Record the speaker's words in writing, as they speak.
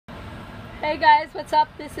Hey guys, what's up?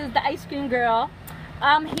 This is the Ice Cream Girl.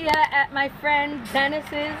 I'm here at my friend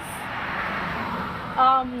Dennis's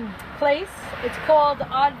place. It's called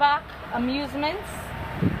AARDVARK Amusements,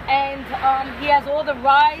 and he has all the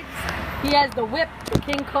rides. He has the whip, the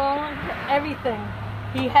King Kong, everything.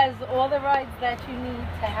 He has all the rides that you need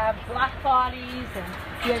to have block parties, and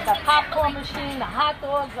he has the popcorn machine, the hot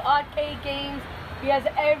dogs, the arcade games. He has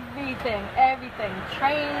everything,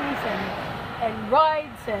 trains and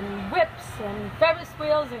rides and whips and Ferris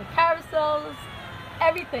wheels and carousels,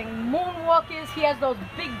 everything. Moonwalkers, he has those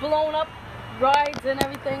big blown up rides and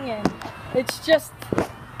everything, and it's just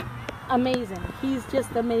amazing. He's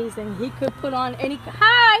just amazing. He could put on any,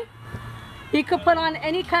 he could put on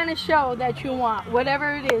any kind of show that you want,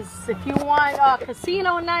 whatever it is. If you want a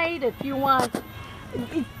casino night, if you want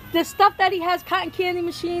the stuff that he has, cotton candy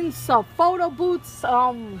machines, photo booths,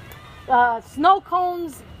 snow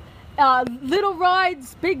cones, little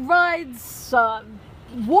rides, big rides,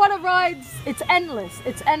 water rides. It's endless.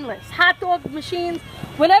 It's endless. Hot dog machines,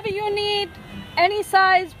 whatever you need, any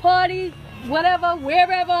size party, whatever,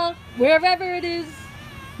 wherever it is,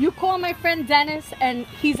 you call my friend Dennis and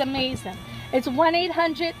he's amazing. It's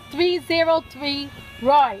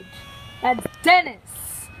 1-800-303-RIDE. That's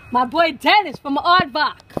Dennis. My boy Dennis from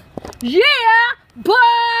AARDVARK. Yeah, boy!